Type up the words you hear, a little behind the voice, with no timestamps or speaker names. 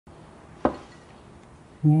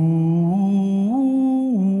Bum,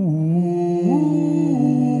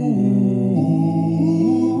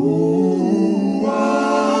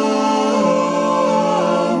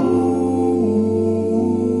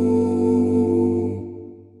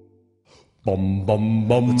 bum,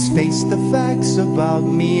 bum. Let's face the facts about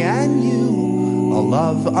me and you, a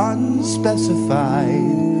love unspecified.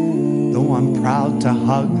 Though I'm proud to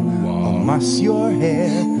hug or muss your hair,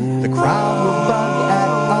 the crowd will bug at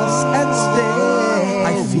us and stare.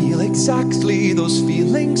 I feel exactly those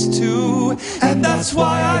feelings too, and that's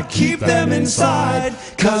why I keep them inside.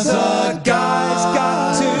 'Cause a guy's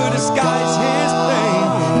got to disguise his pain,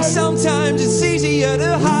 and sometimes it's easier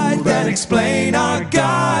to hide than explain. Our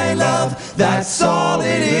guy love, that's all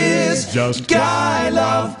it is. Just guy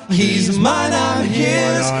love. He's mine, I'm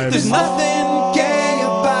his. There's nothing gay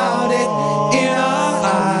about it in our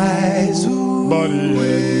eyes. Ooh, Buddy,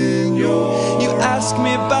 when you ask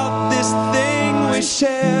me about this thing we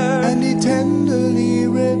share, and he tenderly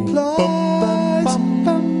replies,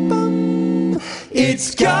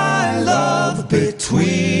 it's guy love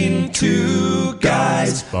between two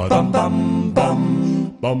guys. Bum, bum, bum.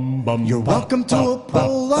 bum, bum. You're welcome to a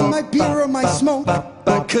pull on my beer or my smoke,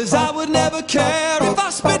 'cause I would never care if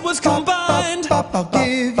our spit was combined. I'll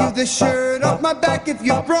give you the shirt off my back if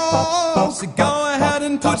you brawl, so go ahead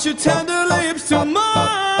and put your tender lips to mine.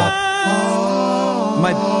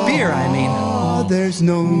 My beer, I mean. There's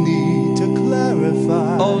no need to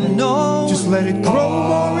clarify. Oh no. Just let it grow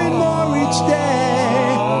more and more each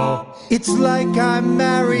day. It's like I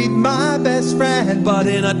married my best friend, But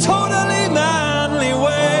in a totally manly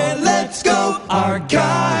way. let's go. Our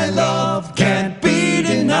guy love can't be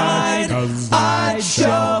denied. 'Cause I'd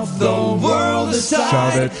shove the world Shove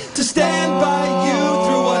aside it. to stand by you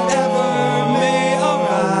through whatever may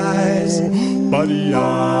arise. Buddy,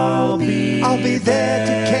 I'll be there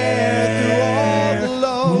to care through all the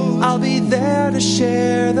lows. I'll be there to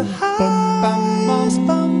share the highs.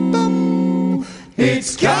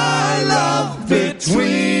 It's guy love between